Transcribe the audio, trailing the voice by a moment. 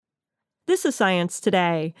This is Science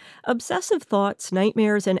Today. Obsessive thoughts,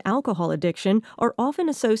 nightmares, and alcohol addiction are often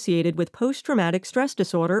associated with post-traumatic stress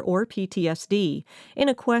disorder, or PTSD. In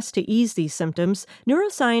a quest to ease these symptoms,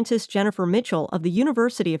 neuroscientist Jennifer Mitchell of the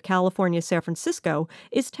University of California, San Francisco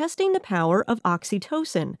is testing the power of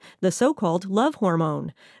oxytocin, the so-called love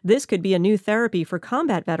hormone. This could be a new therapy for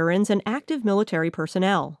combat veterans and active military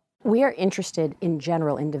personnel. We are interested in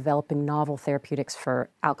general in developing novel therapeutics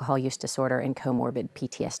for alcohol use disorder and comorbid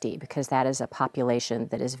PTSD because that is a population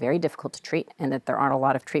that is very difficult to treat and that there aren't a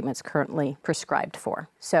lot of treatments currently prescribed for.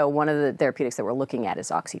 So one of the therapeutics that we're looking at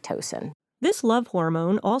is oxytocin. This love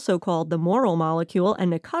hormone, also called the moral molecule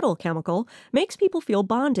and the cuddle chemical, makes people feel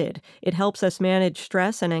bonded. It helps us manage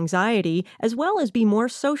stress and anxiety, as well as be more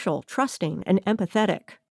social, trusting, and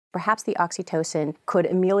empathetic. Perhaps the oxytocin could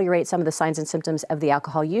ameliorate some of the signs and symptoms of the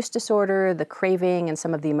alcohol use disorder, the craving, and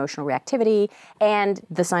some of the emotional reactivity, and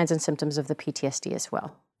the signs and symptoms of the PTSD as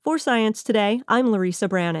well. For Science Today, I'm Larissa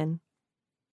Brannon.